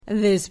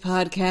This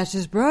podcast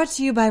is brought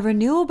to you by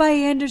Renewal by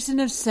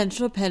Andersen of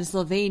Central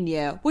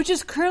Pennsylvania, which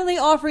is currently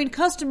offering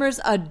customers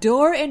a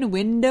door and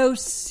window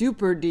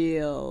super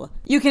deal.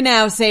 You can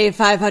now save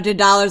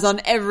 $500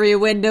 on every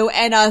window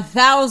and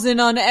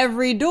 $1,000 on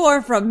every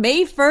door from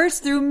May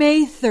 1st through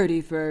May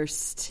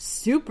 31st.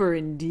 Super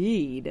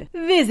indeed.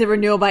 Visit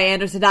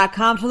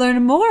renewalbyandersen.com to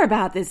learn more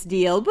about this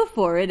deal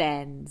before it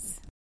ends.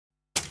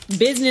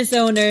 Business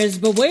owners,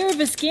 beware of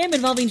a scam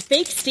involving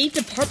fake State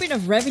Department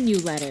of Revenue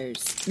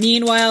letters.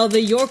 Meanwhile,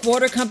 the York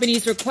Water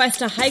Company's request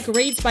to hike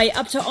rates by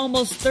up to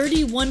almost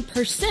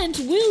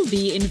 31% will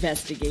be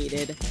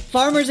investigated.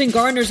 Farmers and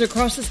gardeners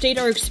across the state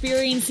are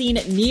experiencing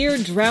near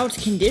drought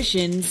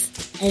conditions,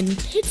 and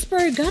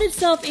Pittsburgh got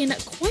itself in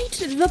quite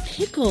the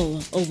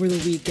pickle over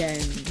the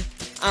weekend.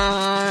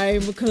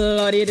 I'm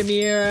Claudia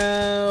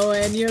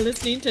DeMiro, and you're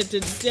listening to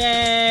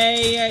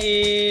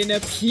Today in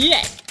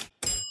PA.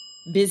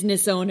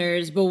 Business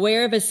owners,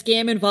 beware of a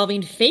scam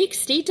involving fake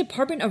State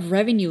Department of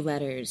Revenue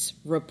letters,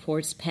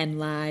 reports Penn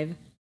Live.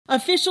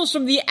 Officials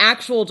from the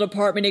actual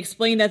department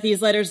explain that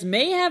these letters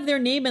may have their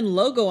name and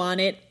logo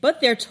on it,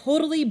 but they're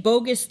totally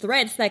bogus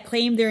threats that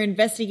claim they're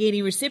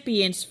investigating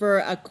recipients for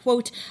a,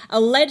 quote,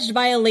 alleged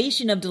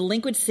violation of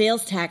delinquent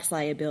sales tax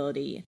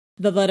liability.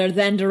 The letter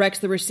then directs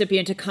the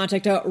recipient to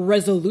contact a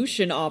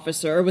resolution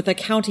officer with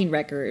accounting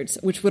records,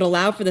 which would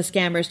allow for the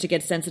scammers to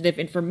get sensitive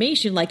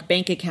information like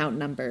bank account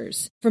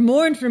numbers. For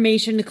more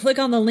information, click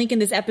on the link in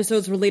this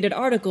episode's related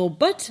article,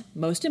 but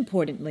most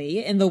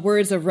importantly, in the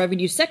words of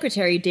Revenue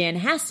Secretary Dan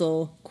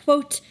Hassel,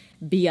 quote,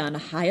 be on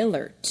high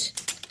alert.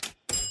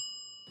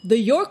 The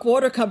York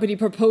Water Company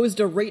proposed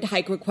a rate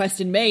hike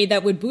request in May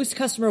that would boost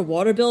customer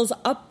water bills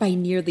up by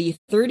nearly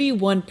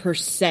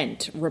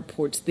 31%,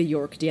 reports the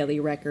York Daily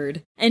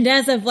Record. And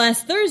as of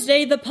last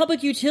Thursday, the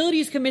Public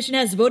Utilities Commission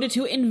has voted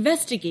to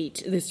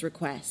investigate this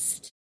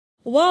request.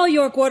 While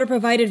York Water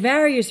provided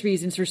various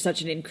reasons for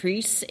such an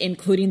increase,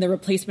 including the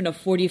replacement of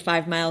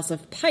 45 miles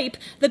of pipe,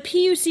 the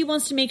PUC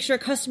wants to make sure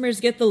customers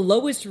get the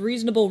lowest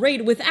reasonable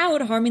rate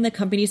without harming the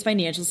company's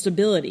financial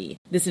stability.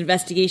 This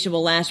investigation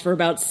will last for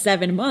about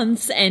 7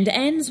 months and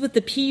ends with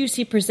the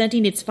PUC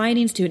presenting its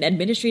findings to an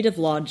administrative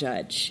law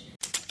judge.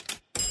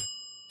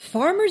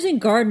 Farmers and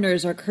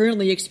gardeners are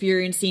currently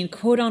experiencing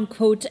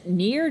quote-unquote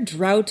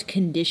near-drought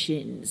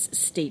conditions,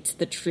 states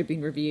the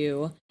Tribune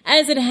Review.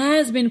 As it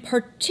has been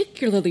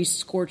particularly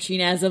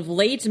scorching as of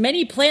late,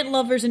 many plant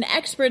lovers and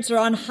experts are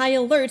on high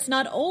alerts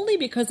not only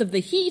because of the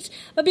heat,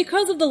 but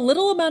because of the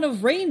little amount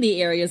of rain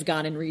the area's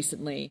gotten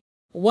recently.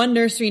 One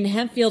nursery in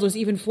Hempfield was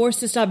even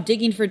forced to stop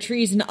digging for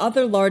trees and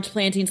other large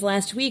plantings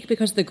last week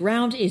because the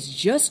ground is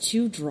just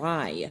too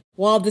dry.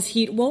 While this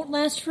heat won't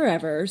last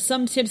forever,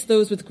 some tips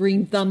those with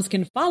green thumbs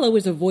can follow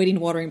is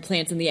avoiding watering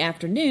plants in the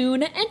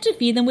afternoon and to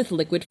feed them with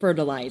liquid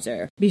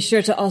fertilizer. Be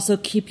sure to also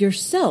keep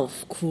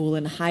yourself cool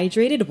and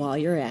hydrated while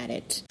you're at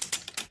it.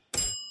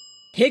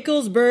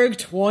 Picklesburgh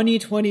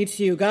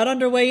 2022 got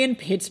underway in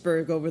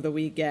Pittsburgh over the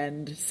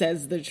weekend,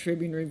 says the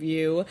Tribune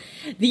Review.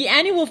 The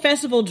annual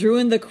festival drew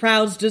in the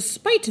crowds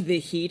despite the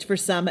heat for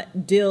some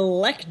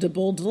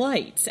delectable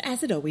delights,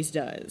 as it always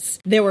does.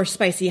 There were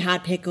spicy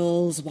hot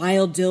pickles,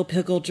 wild dill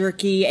pickle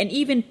jerky, and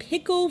even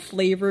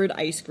pickle-flavored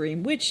ice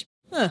cream, which,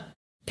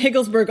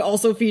 Picklesburgh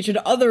also featured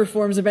other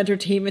forms of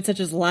entertainment such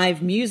as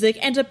live music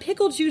and a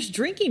pickle juice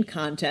drinking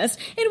contest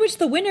in which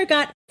the winner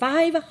got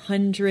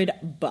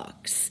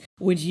 $500.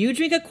 Would you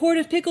drink a quart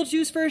of pickle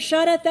juice for a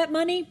shot at that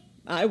money?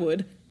 I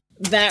would.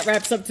 That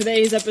wraps up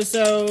today's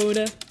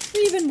episode. For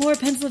even more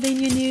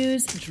Pennsylvania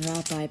news,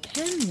 drop by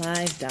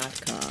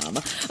PennLive.com.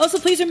 Also,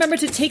 please remember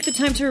to take the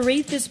time to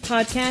rate this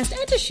podcast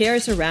and to share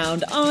us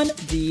around on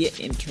the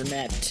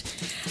internet.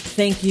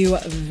 Thank you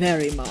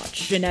very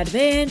much in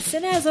advance,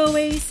 and as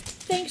always,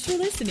 thanks for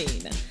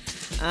listening.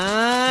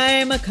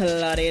 I'm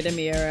Claudia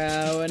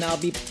DeMiro, and I'll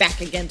be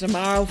back again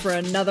tomorrow for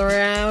another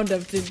round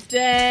of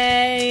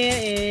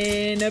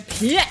Today in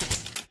PA.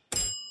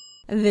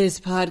 This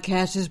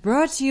podcast is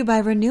brought to you by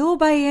Renewal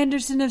by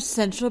Andersen of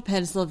Central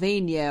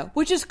Pennsylvania,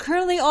 which is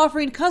currently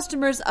offering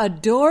customers a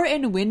door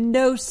and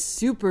window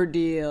super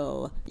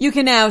deal. You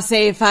can now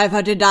save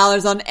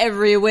 $500 on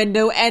every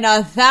window and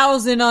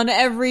 $1,000 on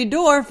every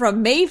door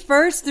from May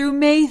 1st through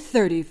May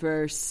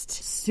 31st.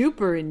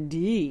 Super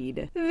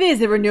indeed.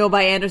 Visit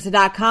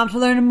renewalbyandersen.com to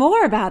learn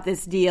more about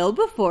this deal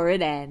before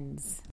it ends.